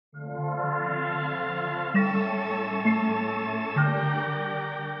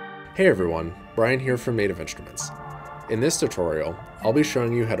Hey everyone, Brian here from Native Instruments. In this tutorial, I'll be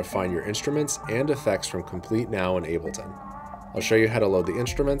showing you how to find your instruments and effects from Komplete Now in Ableton. I'll show you how to load the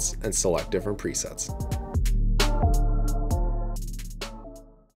instruments and select different presets.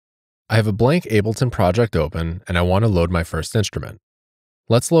 I have a blank Ableton project open and I want to load my first instrument.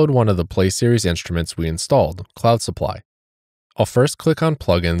 Let's load one of the Play Series instruments we installed, Cloud Supply. I'll first click on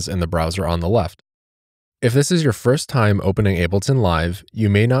Plugins in the browser on the left. If this is your first time opening Ableton Live,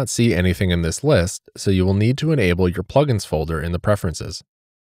 you may not see anything in this list, so you will need to enable your Plugins folder in the Preferences.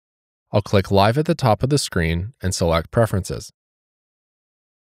 I'll click Live at the top of the screen and select Preferences.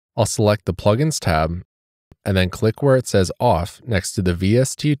 I'll select the Plugins tab, and then click where it says Off next to the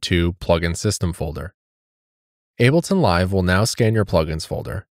VST2 Plugin System folder. Ableton Live will now scan your plugins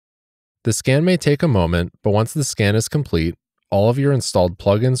folder. The scan may take a moment, but once the scan is complete, all of your installed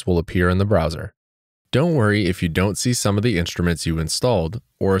plugins will appear in the browser. Don't worry if you don't see some of the instruments you installed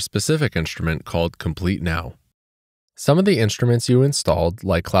or a specific instrument called Komplete Now. Some of the instruments you installed,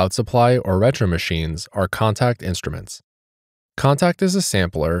 like Cloud Supply or Retro Machines, are KONTAKT Instruments. KONTAKT is a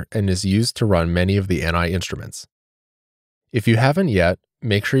sampler and is used to run many of the NI instruments. If you haven't yet,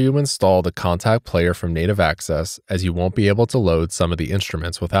 make sure you install the KONTAKT player from Native Access, as you won't be able to load some of the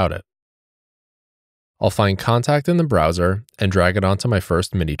instruments without it. I'll find KONTAKT in the browser and drag it onto my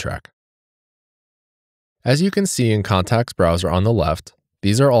first MIDI track. As you can see in KONTAKT's browser on the left,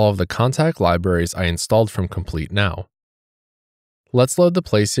 these are all of the KONTAKT libraries I installed from Komplete Now. Let's load the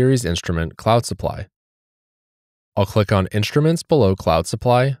Play Series instrument Cloud Supply. I'll click on Instruments below Cloud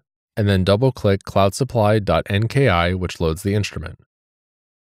Supply, and then double-click cloudsupply.nki, which loads the instrument.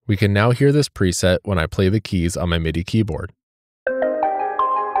 We can now hear this preset when I play the keys on my MIDI keyboard.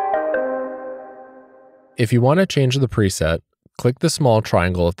 If you want to change the preset, click the small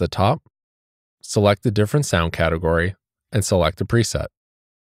triangle at the top, select a different sound category, and select a preset.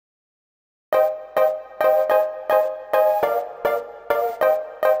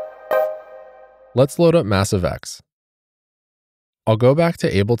 Let's load up Massive X. I'll go back to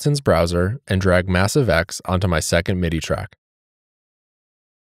Ableton's browser and drag Massive X onto my second MIDI track.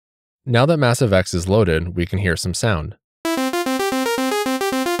 Now that Massive X is loaded, we can hear some sound.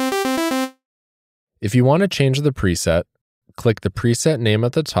 If you want to change the preset, click the preset name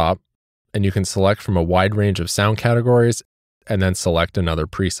at the top, and you can select from a wide range of sound categories and then select another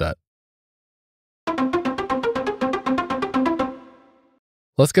preset.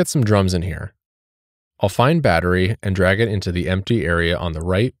 Let's get some drums in here. I'll find battery and drag it into the empty area on the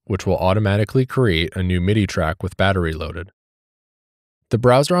right, which will automatically create a new MIDI track with battery loaded. The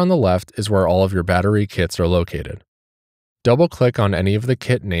browser on the left is where all of your battery kits are located. Double-click on any of the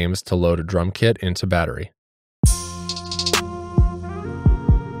kit names to load a drum kit into battery.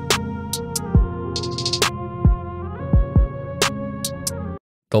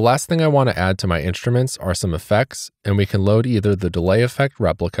 The last thing I want to add to my instruments are some effects, and we can load either the delay effect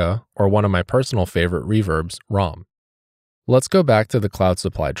replica or one of my personal favorite reverbs, ROM. Let's go back to the Cloud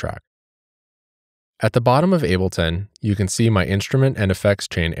Supply track. At the bottom of Ableton, you can see my instrument and effects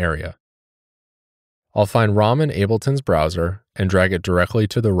chain area. I'll find ROM in Ableton's browser and drag it directly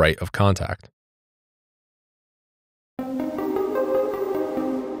to the right of KONTAKT.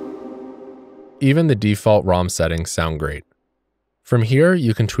 Even the default ROM settings sound great. From here,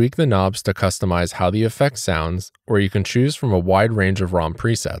 you can tweak the knobs to customize how the effect sounds, or you can choose from a wide range of ROM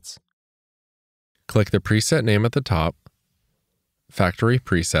presets. Click the preset name at the top, Factory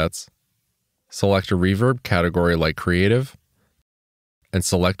Presets, select a reverb category like Creative, and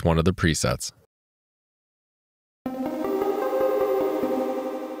select one of the presets.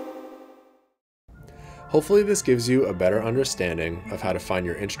 Hopefully this gives you a better understanding of how to find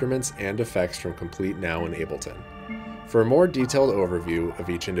your instruments and effects from Komplete Now in Ableton. For a more detailed overview of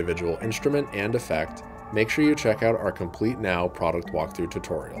each individual instrument and effect, make sure you check out our Komplete Now product walkthrough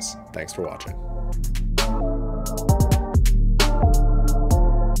tutorials. Thanks for watching.